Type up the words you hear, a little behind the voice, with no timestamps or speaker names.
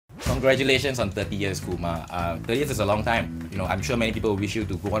Congratulations on 30 years, Kumar. 30 years is a long time. You know, I'm sure many people wish you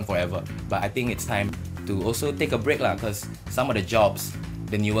to go on forever. But I think it's time to also take a break lah, because some of the jobs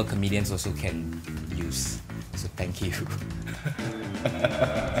the newer comedians also can use. So thank you.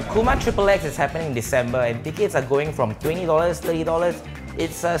 KUMAR XXX is happening in December and tickets are going from $20, $30.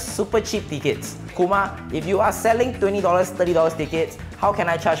 It's super cheap tickets. Kumar, if you are selling $20, $30 tickets, how can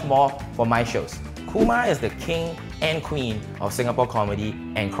I charge more for my shows? Kumar is the king and queen of Singapore comedy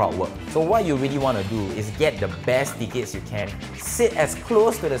and crowd work. So what you really want to do is get the best tickets you can. Sit as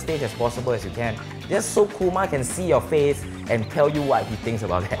close to the stage as possible as you can, just so Kumar can see your face and tell you what he thinks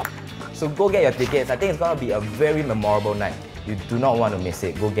about that. So go get your tickets. I think it's going to be a very memorable night. You do not want to miss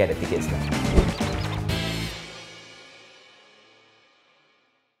it. Go get the tickets now.